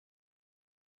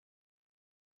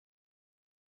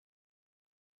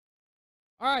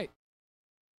All right.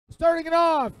 Starting it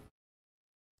off,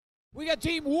 we got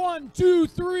team 1, 2,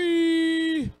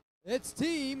 3. It's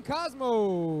Team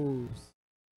Cosmos.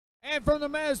 And from the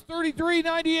Maz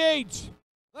 3398.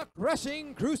 The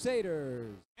Crushing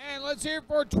Crusaders. And let's hear it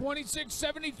for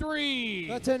 2673.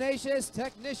 The Tenacious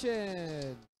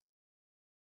Technician.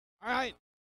 All right.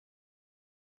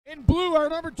 In blue, our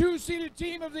number 2 seeded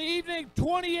team of the evening,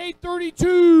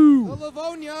 2832. The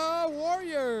Livonia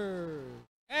Warriors.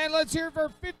 And let's hear it for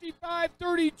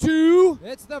 5532.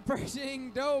 It's the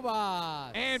Pershing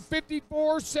Doughbots. And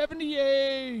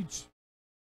 5478.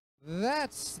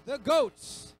 That's the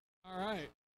Goats. All right.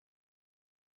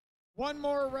 One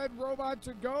more red robot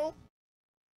to go.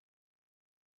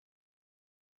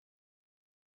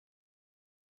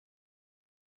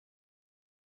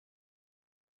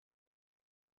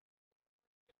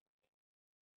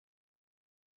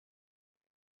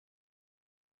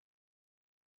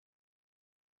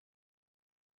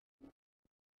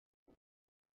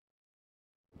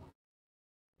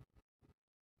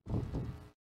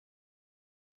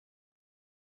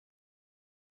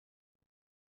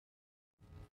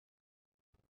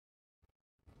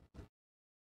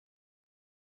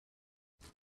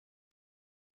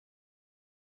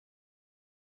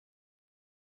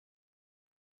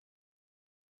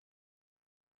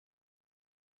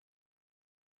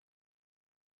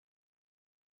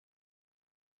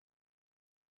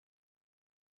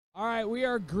 All right, we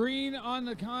are green on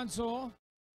the console.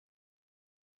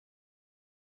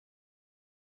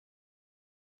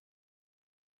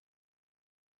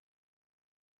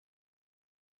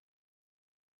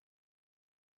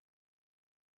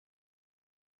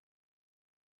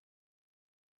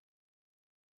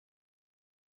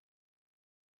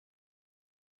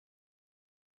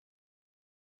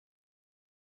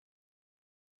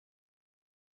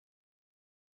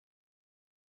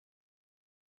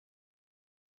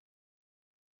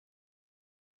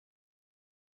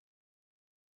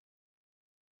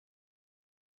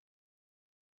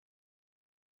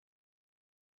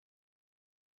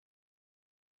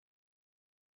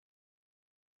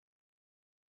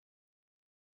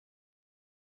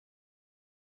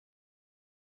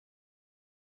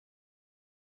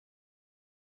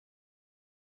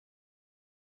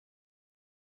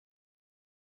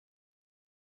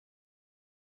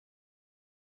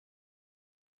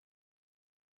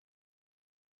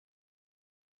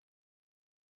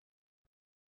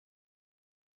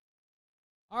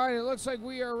 All right, it looks like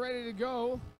we are ready to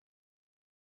go.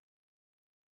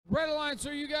 Red Alliance,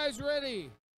 are you guys ready?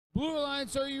 Blue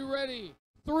Alliance, are you ready?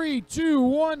 3, 2,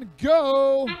 1,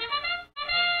 go!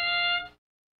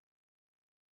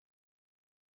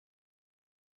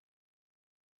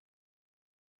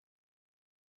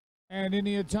 And in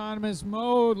the autonomous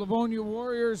mode, Livonia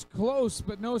Warriors close,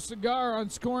 but no cigar on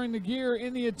scoring the gear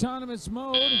in the autonomous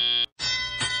mode.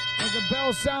 As the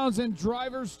bell sounds and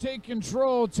drivers take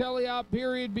control, teleop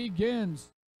period begins.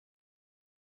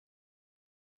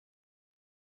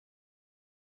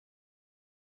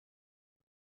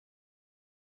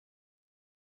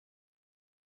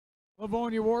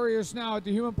 Livonia Warriors now at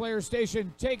the human player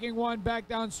station, taking one back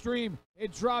downstream.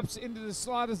 It drops into the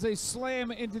slot as they slam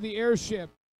into the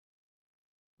airship.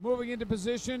 Moving into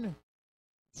position,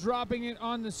 dropping it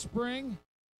on the spring.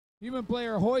 Human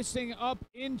player hoisting up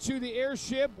into the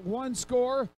airship. One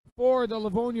score for the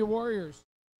Livonia Warriors.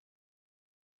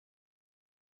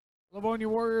 Livonia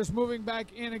Warriors moving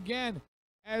back in again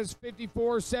as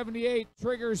 54-78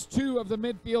 triggers 2 of the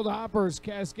midfield hoppers,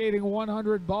 cascading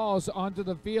 100 balls onto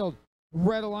the field.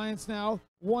 Red Alliance now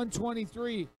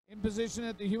 123 in position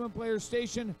at the human player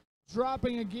station,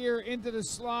 dropping a gear into the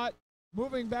slot,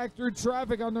 moving back through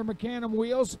traffic on their Mecanum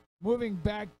wheels, moving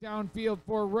back downfield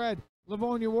for red.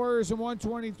 Livonia Warriors in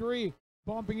 123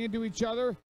 bumping into each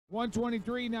other.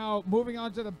 123 now moving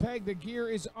onto the peg. The gear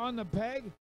is on the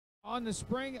peg, on the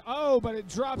spring. Oh, but it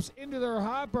drops into their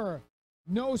hopper.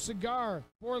 No cigar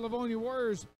for Livonia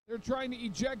Warriors. They're trying to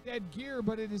eject that gear,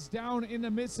 but it is down in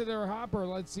the midst of their hopper.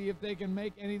 Let's see if they can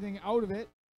make anything out of it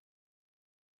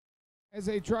as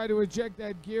they try to eject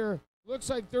that gear. Looks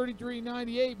like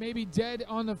 3398 may be dead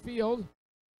on the field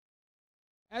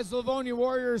as Livonia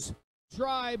Warriors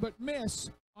try but miss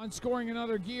on scoring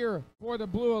another gear for the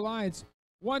Blue Alliance.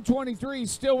 123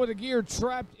 still with a gear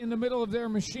trapped in the middle of their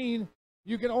machine.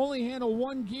 You can only handle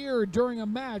one gear during a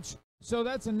match, so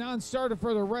that's a non-starter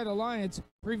for the Red Alliance,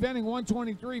 preventing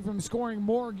 123 from scoring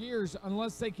more gears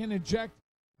unless they can eject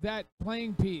that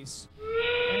playing piece.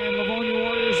 And Livonia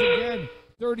Warriors again,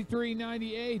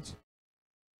 3398.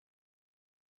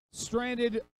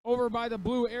 Stranded over by the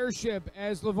blue airship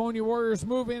as Livonia Warriors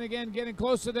move in again, getting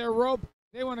close to their rope.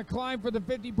 They want to climb for the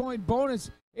 50-point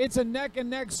bonus. It's a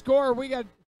neck-and-neck score. We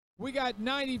got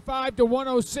 95 to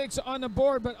 106 on the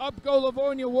board, but up go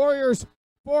Livonia Warriors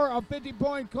for a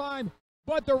 50-point climb.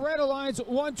 But the Red Alliance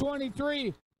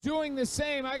 123 doing the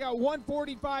same. I got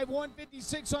 145,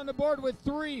 156 on the board with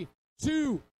 3,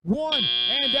 2, 1,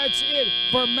 and that's it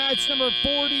for match number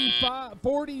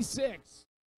 46.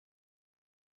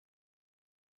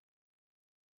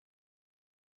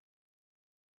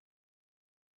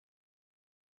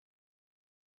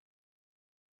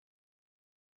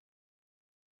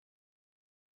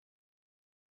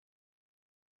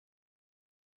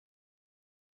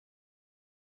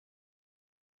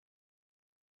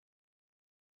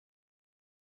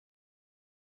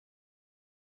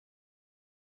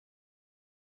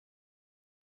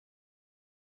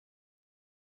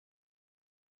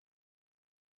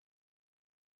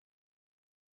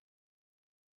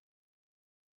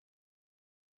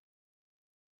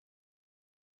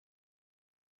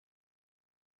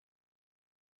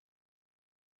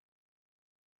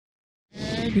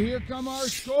 And here come our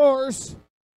scores.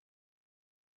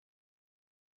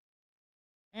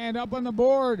 And up on the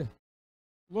board,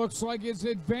 looks like it's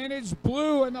advantage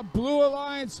blue, and the Blue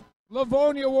Alliance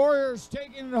Livonia Warriors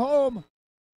taking it home.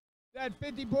 That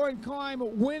 50-point climb,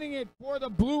 winning it for the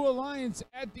Blue Alliance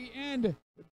at the end,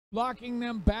 locking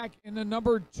them back in the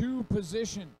number 2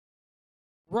 position.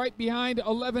 Right behind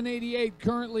 1188,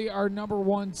 currently our number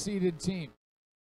 1 seeded team.